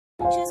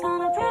Just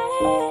wanna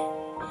pray,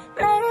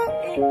 pray,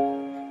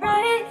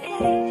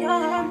 pray,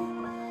 yeah.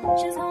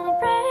 Just wanna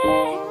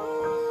pray,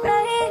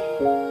 pray,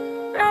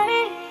 pray,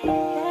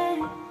 yeah.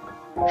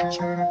 Just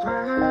wanna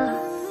pray,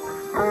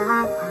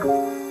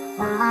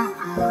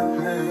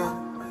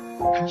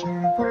 just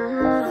wanna pray,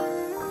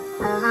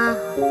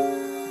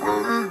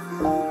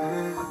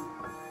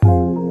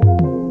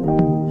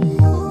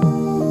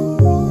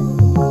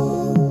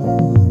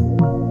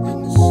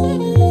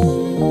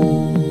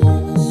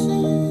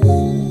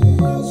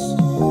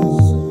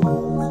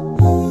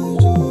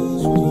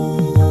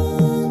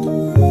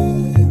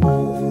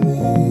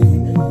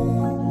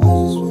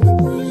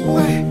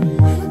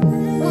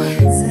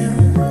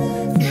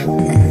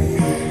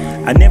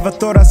 I never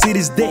thought I'd see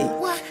this day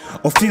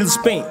or feel this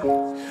pain.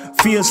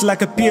 Feels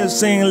like a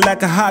piercing,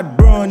 like a heart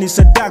burn. It's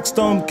a dark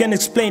storm, can't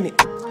explain it.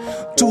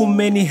 Too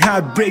many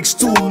heartbreaks,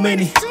 too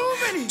many.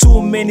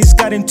 Too many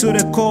scarred into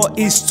the core,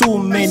 it's too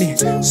many.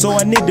 So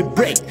I need a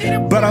break,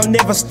 but I'll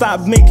never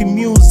stop making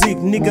music.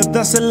 Nigga,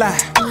 that's a lie.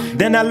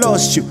 Then I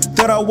lost you,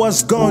 thought I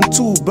was gone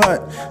too,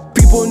 but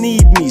people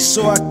need me,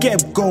 so I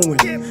kept going.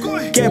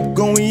 Kept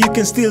going, you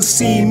can still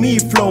see me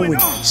flowing.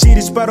 Shit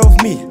is part of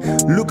me,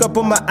 look up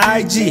on my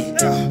IG.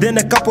 Then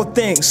a couple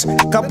things,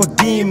 couple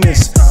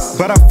demons,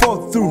 but I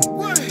fought through,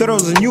 thought it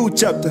was a new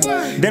chapter.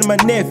 Then my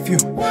nephew,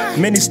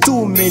 man, it's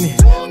too many,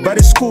 but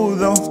it's cool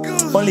though,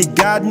 only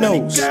God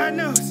knows. Only God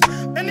knows.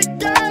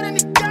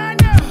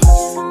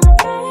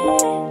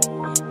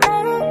 Just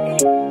wanna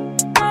pray,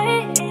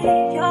 pray, pray,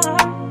 yeah.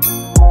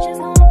 Just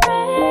wanna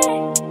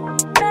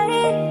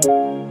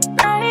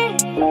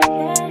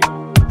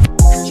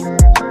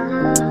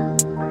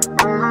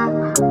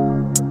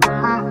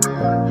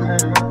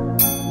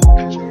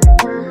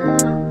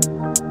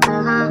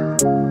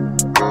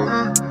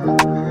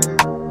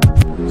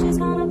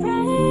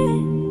pray,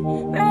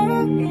 pray,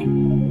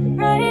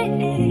 pray,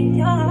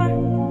 yeah.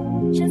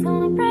 Just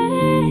wanna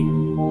pray,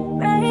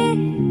 pray,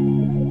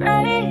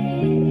 pray,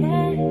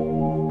 yeah.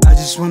 I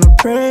just wanna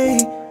pray,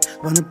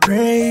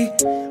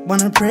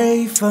 wanna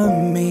pray for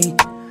me.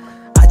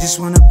 I just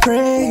wanna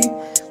pray,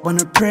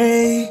 wanna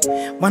pray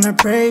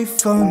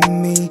for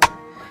me.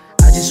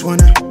 I just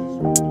wanna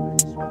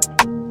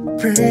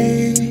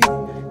pray.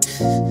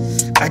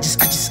 I just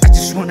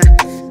wanna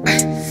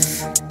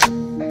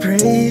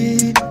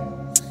pray.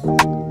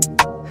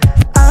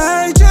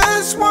 I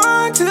just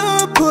want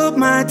to put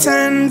my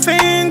 10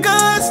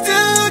 fingers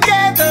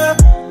together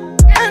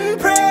and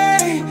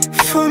pray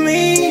for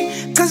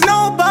me, 'cause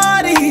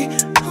nobody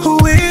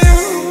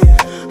will.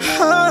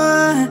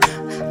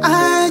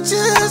 I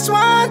just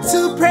want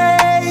to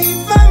pray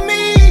for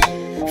me,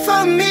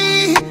 for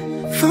me,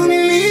 for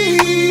me.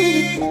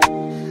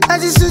 I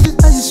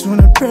just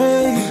wanna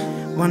pray,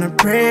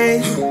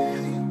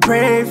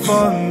 pray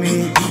for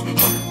me.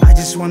 I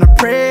just wanna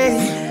pray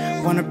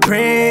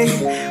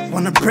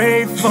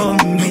for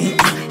me.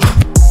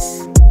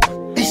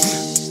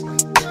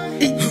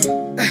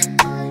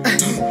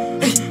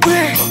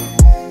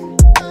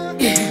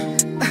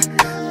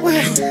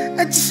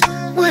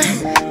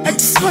 I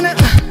just wanna